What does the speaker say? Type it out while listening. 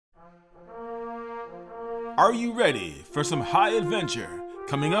Are you ready for some high adventure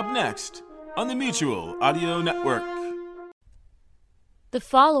coming up next on the Mutual Audio Network? The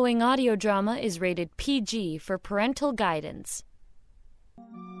following audio drama is rated PG for parental guidance.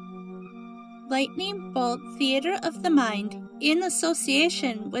 Lightning Bolt Theater of the Mind, in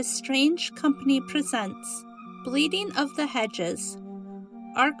association with Strange Company, presents Bleeding of the Hedges,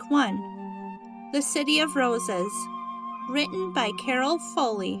 Arc 1, The City of Roses, written by Carol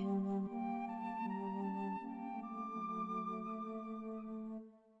Foley.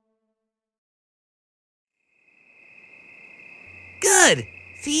 Good!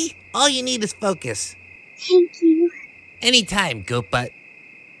 See? All you need is focus. Thank you. Anytime, Goatbutt.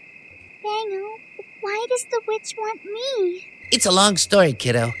 Daniel, why does the witch want me? It's a long story,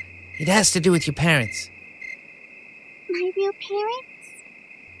 kiddo. It has to do with your parents. My real parents?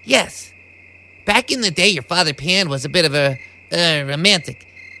 Yes. Back in the day, your father Pan was a bit of a romantic.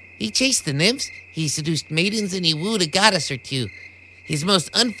 He chased the nymphs, he seduced maidens, and he wooed a goddess or two. His most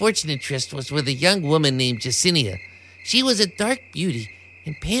unfortunate tryst was with a young woman named Jacinia. She was a dark beauty,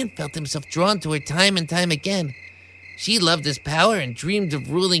 and Pan felt himself drawn to her time and time again. She loved his power and dreamed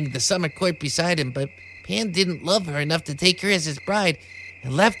of ruling the summer court beside him, but Pan didn't love her enough to take her as his bride,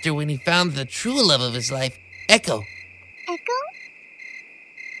 and left her when he found the true love of his life, Echo. Echo?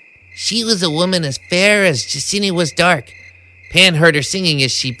 She was a woman as fair as Jacinia was dark. Pan heard her singing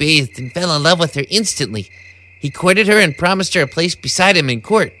as she bathed and fell in love with her instantly. He courted her and promised her a place beside him in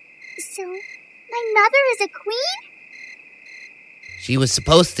court. So, my mother is a queen? She was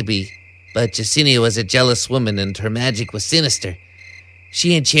supposed to be, but Jacinia was a jealous woman and her magic was sinister.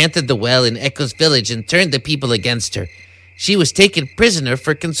 She enchanted the well in Echo's village and turned the people against her. She was taken prisoner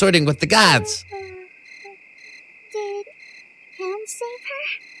for consorting with the gods. Did Pan save her?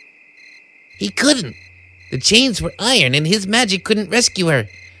 He couldn't. The chains were iron and his magic couldn't rescue her.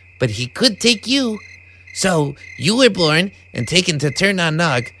 But he could take you. So you were born and taken to Turn-on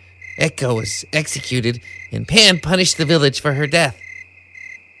Nog. Echo was executed and Pan punished the village for her death.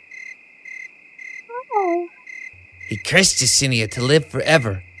 Oh. He cursed Jacinia to live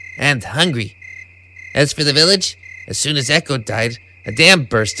forever and hungry. As for the village, as soon as Echo died, a dam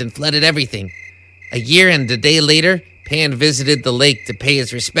burst and flooded everything. A year and a day later, Pan visited the lake to pay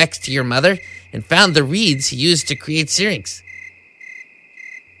his respects to your mother and found the reeds he used to create syrinx.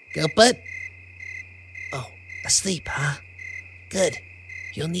 Goatbutt? Oh, asleep, huh? Good.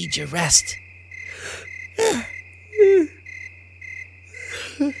 You'll need your rest.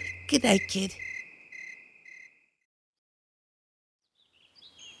 Good night, kid.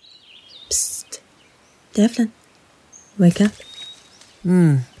 Psst. Devlin, wake up.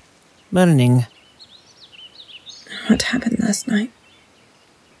 Morning. What happened last night?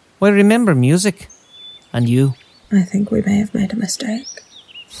 Well, remember music. And you? I think we may have made a mistake.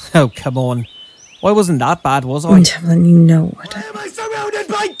 Oh, come on. Why wasn't that bad, was I? Devlin, you know what Why am I surrounded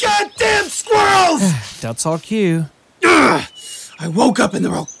by goddamn squirrels? That's our cue. Ugh! I woke up and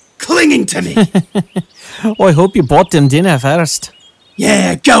they're all clinging to me. Oh, I hope you bought them dinner first.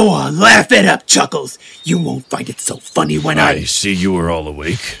 Yeah, go on, laugh it up, Chuckles. You won't find it so funny when I see you were all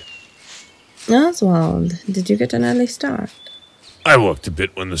awake. Oswald, did you get an early start? I walked a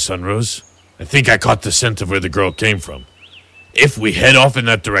bit when the sun rose. I think I caught the scent of where the girl came from. If we head off in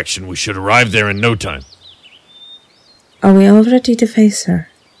that direction, we should arrive there in no time. Are we all ready to face her?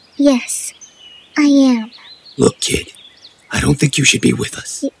 Yes, I am. Look, kid, I don't think you should be with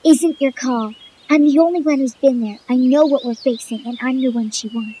us. It isn't your call. I'm the only one who's been there. I know what we're facing, and I'm the one she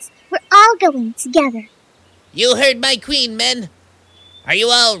wants. We're all going together. You heard my queen, men. Are you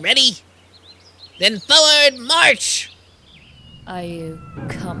all ready? Then forward, march! Are you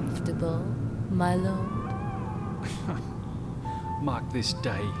comfortable, my lord? Mark this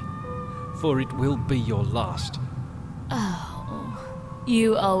day, for it will be your last. Oh,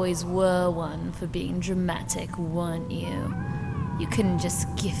 you always were one for being dramatic, weren't you? You couldn't just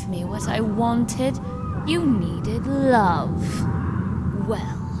give me what I wanted. You needed love.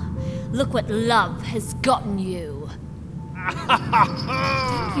 Well, look what love has gotten you.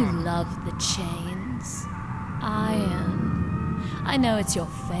 Don't you love the chains? Iron. I know it's your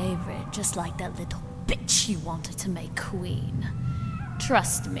favorite, just like that little bitch you wanted to make queen.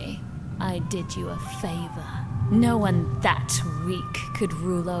 Trust me, I did you a favor. No one that weak could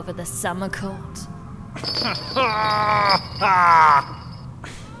rule over the summer court.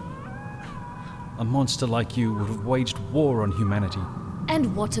 A monster like you would have waged war on humanity.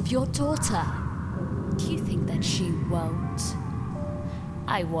 And what of your daughter? Do you think that she won't?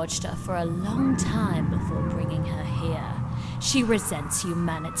 I watched her for a long time before bringing her here. She resents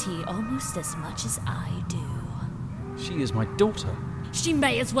humanity almost as much as I do. She is my daughter. She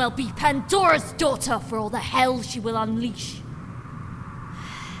may as well be Pandora's daughter for all the hell she will unleash.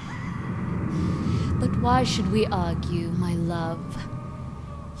 But why should we argue, my love?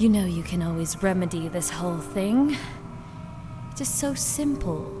 You know you can always remedy this whole thing. It is so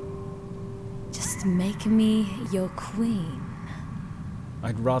simple. Just make me your queen.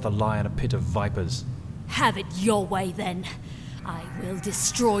 I'd rather lie in a pit of vipers. Have it your way, then. I will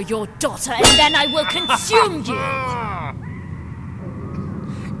destroy your daughter, and then I will consume you!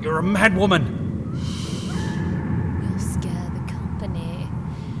 You're a mad woman! You'll scare the company.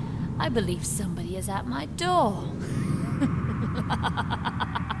 I believe somebody is at my door.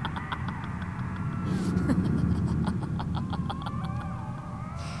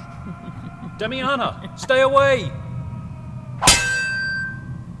 Damiana, stay away!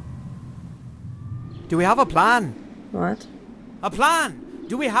 Do we have a plan? What? A plan!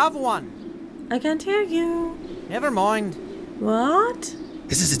 Do we have one? I can't hear you. Never mind. What?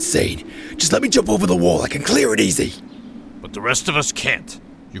 This is insane. Just let me jump over the wall. I can clear it easy. But the rest of us can't.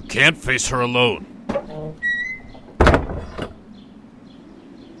 You can't face her alone.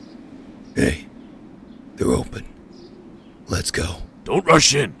 Hey, they're open. Let's go. Don't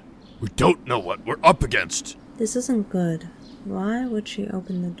rush in. We don't know what we're up against. This isn't good. Why would she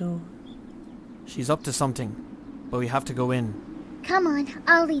open the door? She's up to something, but we have to go in. Come on,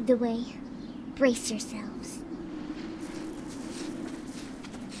 I'll lead the way. Brace yourselves.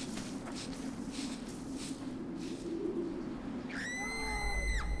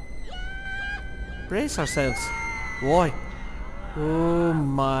 Brace ourselves. Why? Oh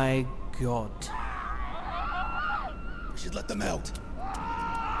my god. We should let them out.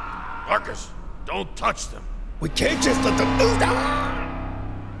 Marcus, don't touch them. We can't just let them do that.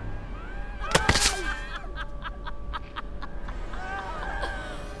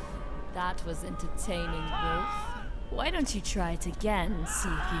 That was entertaining, Wolf. Why don't you try it again, see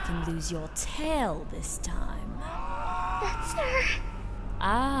if you can lose your tail this time? That's her.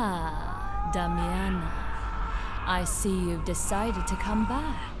 Ah, Damiana. I see you've decided to come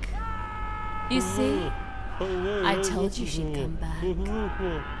back. You see? I told you she'd come back.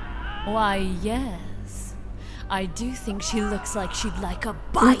 Why, yes. I do think she looks like she'd like a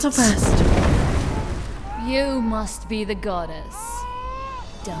bite. Not so fast. You must be the goddess.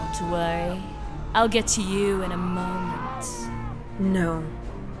 Don't worry. I'll get to you in a moment. No.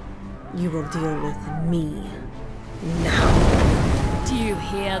 You will deal with me. Now. Do you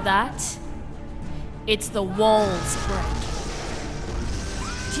hear that? It's the walls breaking.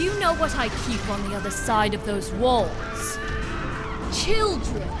 Do you know what I keep on the other side of those walls?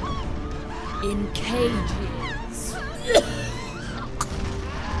 Children. In cages.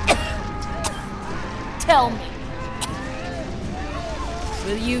 Tell me.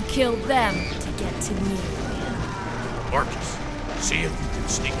 Will you kill them to get to me? Marcus, see if you can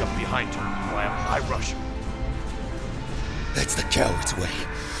sneak up behind her while I rush her. That's the coward's way.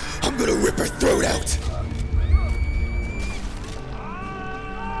 I'm gonna rip her throat out.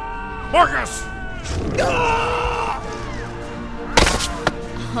 Marcus!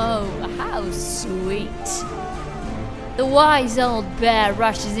 Oh, how sweet. The wise old bear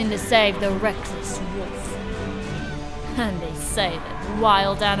rushes in to save the reckless wolf. And they say that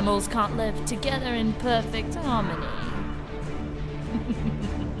wild animals can't live together in perfect harmony.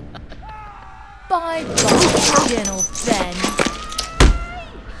 Bye-bye, General Ben.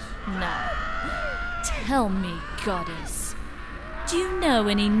 Now, tell me, goddess, do you know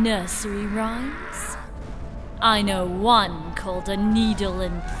any nursery rhymes? I know one called A Needle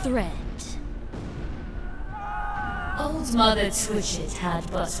and Thread. Old Mother Twitchit had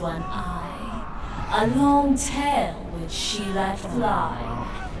but one eye, a long tail which she let fly,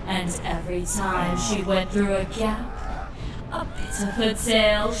 and every time she went through a gap, a bit of her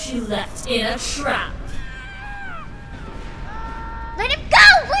tail she left in a trap. Let him go!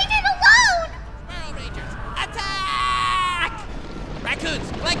 Leave him alone! Squirrel Rangers, attack! Raccoons,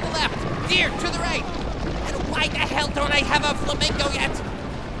 flank the left. Deer, to the right. And why the hell don't I have a flamingo yet?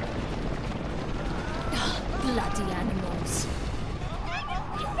 Bloody animals.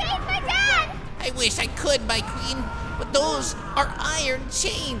 Save my dad! I wish I could, my queen, but those are iron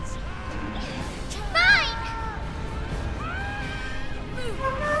chains. Fine!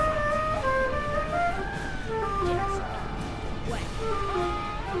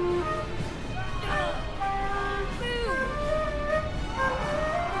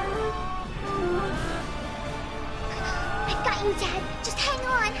 I've got you, Dad. Just hang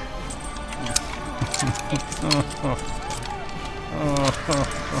on. I'm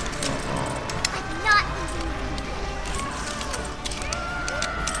not leaving you.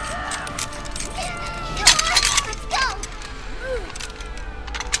 Come on, let's go.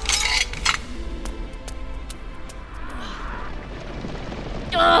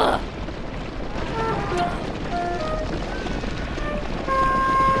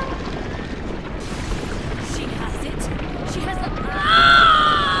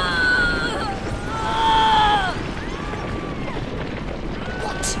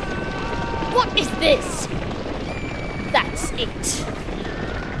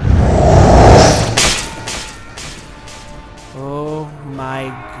 my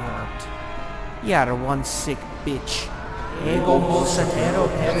god. You're one sick bitch. Ego bolsatero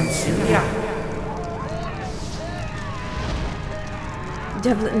perensilia.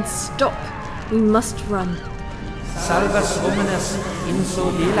 Devlin, stop. We must run. Salvas hominis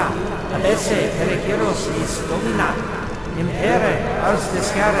insodila. Abesse periculos is domina. Impere ars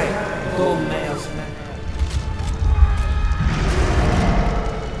descare. Dom meos me.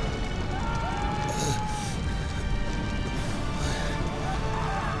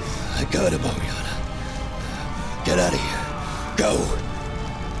 I got him, Ariana. Get out of here. Go.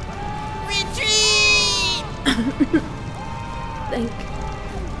 Retreat! Thank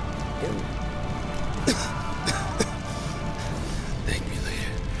Thank me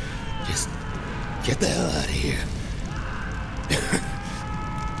later. Just get the hell out of here.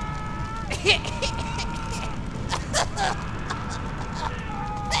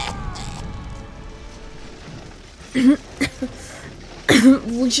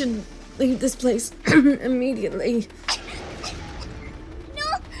 We should leave this place immediately. No,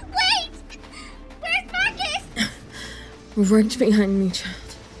 wait! Where's Marcus? Right behind me, child.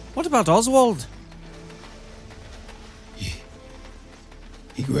 What about Oswald?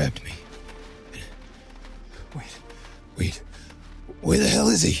 He grabbed me. Wait. Where the hell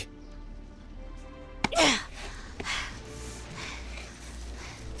is he?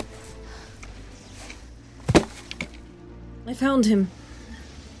 I found him.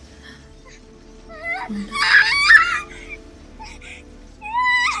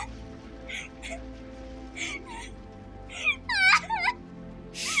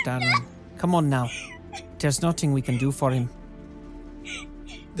 Shh, darling. Come on now. There's nothing we can do for him.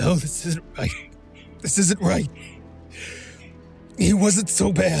 No, this isn't right. This isn't right. He wasn't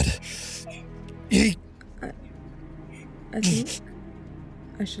so bad. I think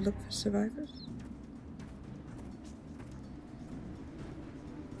I should look for survivors.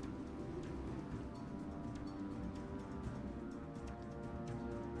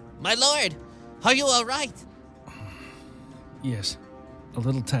 My lord, are you all right? Yes, a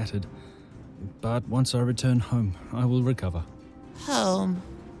little tattered. But once I return home, I will recover. Home?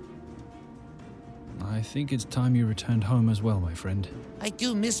 I think it's time you returned home as well, my friend. I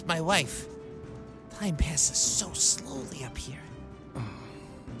do miss my wife. Time passes so slowly up here.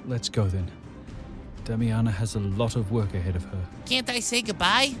 Let's go then. Damiana has a lot of work ahead of her. Can't I say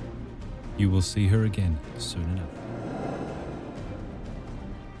goodbye? You will see her again soon enough.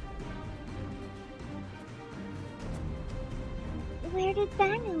 Where did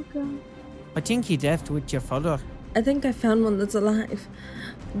Daniel go? I think he left with your father. I think I found one that's alive.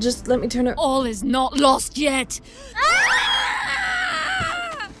 Just let me turn her. All is not lost yet.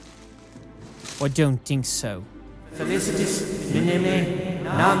 I don't think so. Felicitas minime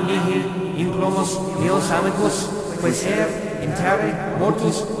nam nihil implomos meos amicus, quaesere in terre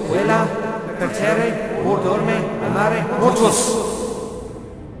mortus vela, per terre or dorme amare mortus.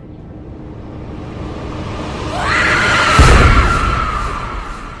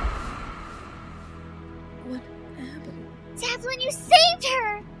 What happened? Devlin, you saved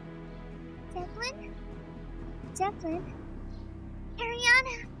her! Devlin?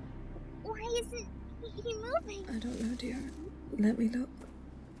 Ariana? Why isn't he moving? I don't know, dear. Let me look.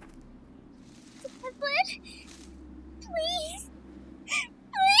 Devlin? Please!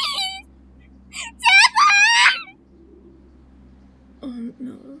 Devlin! Oh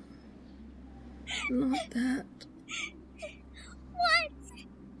no. Not that. What?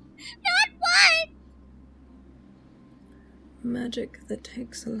 Not what? Magic that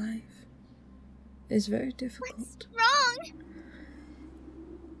takes a life is very difficult. What's wrong?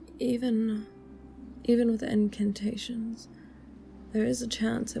 Even with incantations, there is a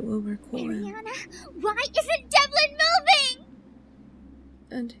chance it will recoil. Ariana, why isn't Devlin moving?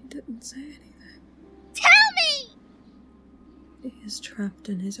 And he didn't say anything. Tell me! He is trapped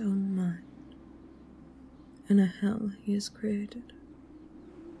in his own mind, in a hell he has created.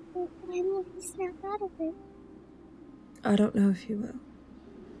 When will he snap out of it? I don't know if he will.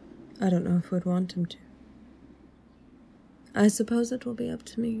 I don't know if we'd want him to. I suppose it will be up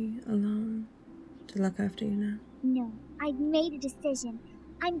to me alone to look after you now. No, I've made a decision.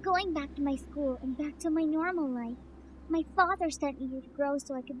 I'm going back to my school and back to my normal life. My father sent me here to grow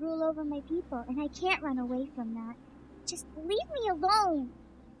so I could rule over my people, and I can't run away from that. Just leave me alone.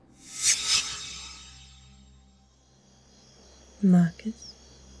 Marcus,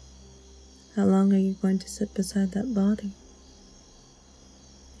 how long are you going to sit beside that body?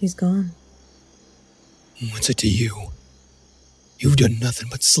 He's gone. What's it to you? You've done nothing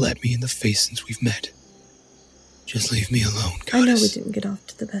but slap me in the face since we've met. Just leave me alone, Goddess. I know we didn't get off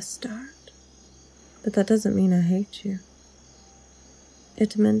to the best start, but that doesn't mean I hate you.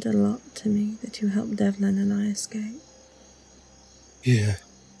 It meant a lot to me that you helped Devlin and I escape. Yeah.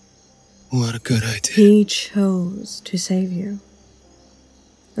 What a good idea. He chose to save you.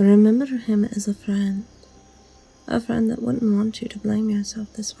 Remember him as a friend. A friend that wouldn't want you to blame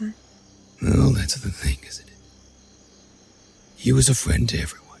yourself this way. Well, that's the thing, isn't it? He was a friend to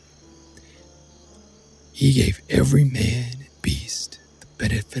everyone. He gave every man and beast the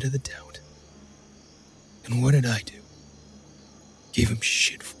benefit of the doubt. And what did I do? Gave him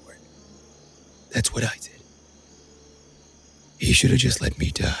shit for it. That's what I did. He should have just let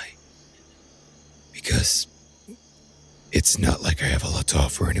me die. Because it's not like I have a lot to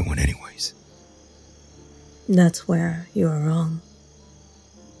offer anyone anyways. That's where you are wrong.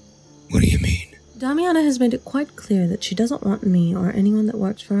 What do you mean? Damiana has made it quite clear that she doesn't want me or anyone that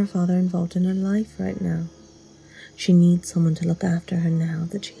works for her father involved in her life right now. She needs someone to look after her now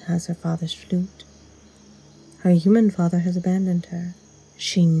that she has her father's flute. Her human father has abandoned her.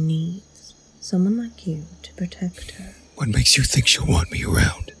 She needs someone like you to protect her. What makes you think she'll want me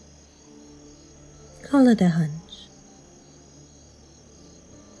around? Call it a hunch.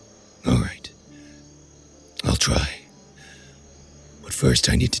 All right. I'll try. But first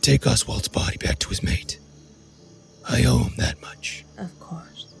I need to take Oswald's body back to his mate. I owe him that much. Of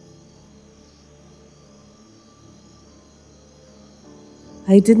course.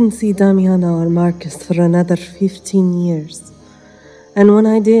 I didn't see Damiana or Marcus for another 15 years. And when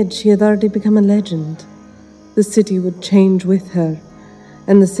I did, she had already become a legend. The city would change with her,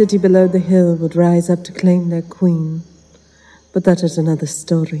 and the city below the hill would rise up to claim their queen. But that is another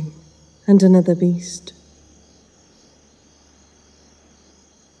story, and another beast.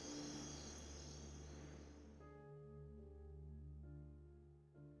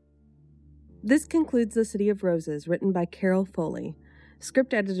 This concludes The City of Roses, written by Carol Foley.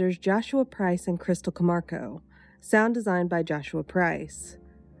 Script editors Joshua Price and Crystal Camarco. Sound designed by Joshua Price.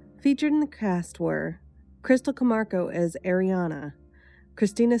 Featured in the cast were Crystal Camarco as Ariana,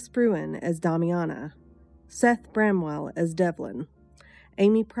 Christina Spruan as Damiana, Seth Bramwell as Devlin,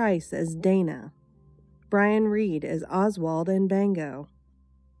 Amy Price as Dana, Brian Reed as Oswald and Bango,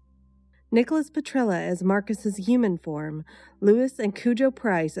 Nicholas Petrella as Marcus's human form, Lewis and Cujo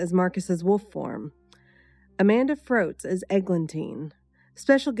Price as Marcus's wolf form, Amanda Froats as Eglantine,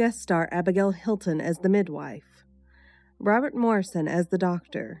 special guest star Abigail Hilton as the midwife, Robert Morrison as the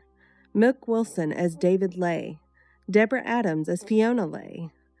doctor, Milk Wilson as David Lay, Deborah Adams as Fiona Lay,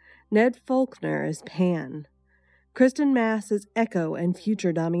 Ned Faulkner as Pan, Kristen Mass as Echo and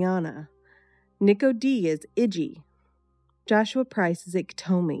future Damiana, Nico D as Iggy, Joshua Price as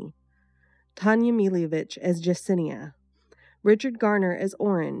Iktomi, Tanya Milievich as Jacinia, Richard Garner as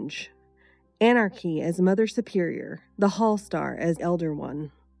Orange, Anarchy as Mother Superior, the Hall Star as Elder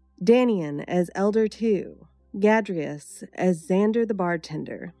One, Danian as Elder 2, Gadrius as Xander the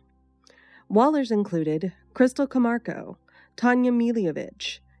Bartender. Wallers included Crystal Camarco, Tanya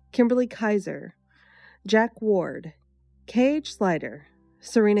Milievich, Kimberly Kaiser, Jack Ward, K.H. Slider,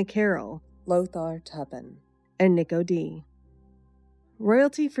 Serena Carroll, Lothar Tuppen, and Nico D.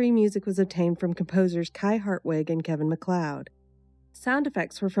 Royalty-free music was obtained from composers Kai Hartwig and Kevin MacLeod. Sound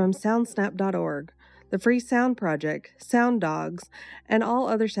effects were from soundsnap.org, the Free Sound Project, Sound Dogs, and all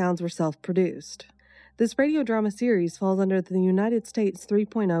other sounds were self-produced. This radio drama series falls under the United States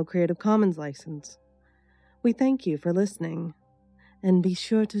 3.0 Creative Commons license. We thank you for listening, and be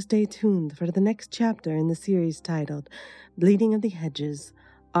sure to stay tuned for the next chapter in the series titled Bleeding of the Hedges,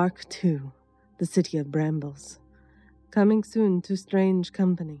 Arc 2, The City of Brambles. Coming soon to Strange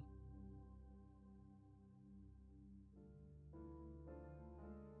Company.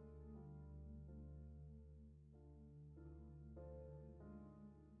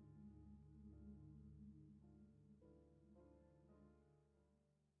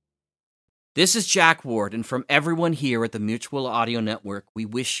 This is Jack Ward, and from everyone here at the Mutual Audio Network, we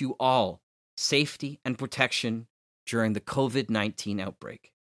wish you all safety and protection during the COVID-19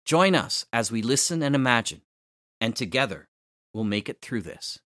 outbreak. Join us as we listen and imagine, and together we'll make it through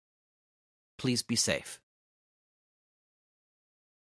this. Please be safe.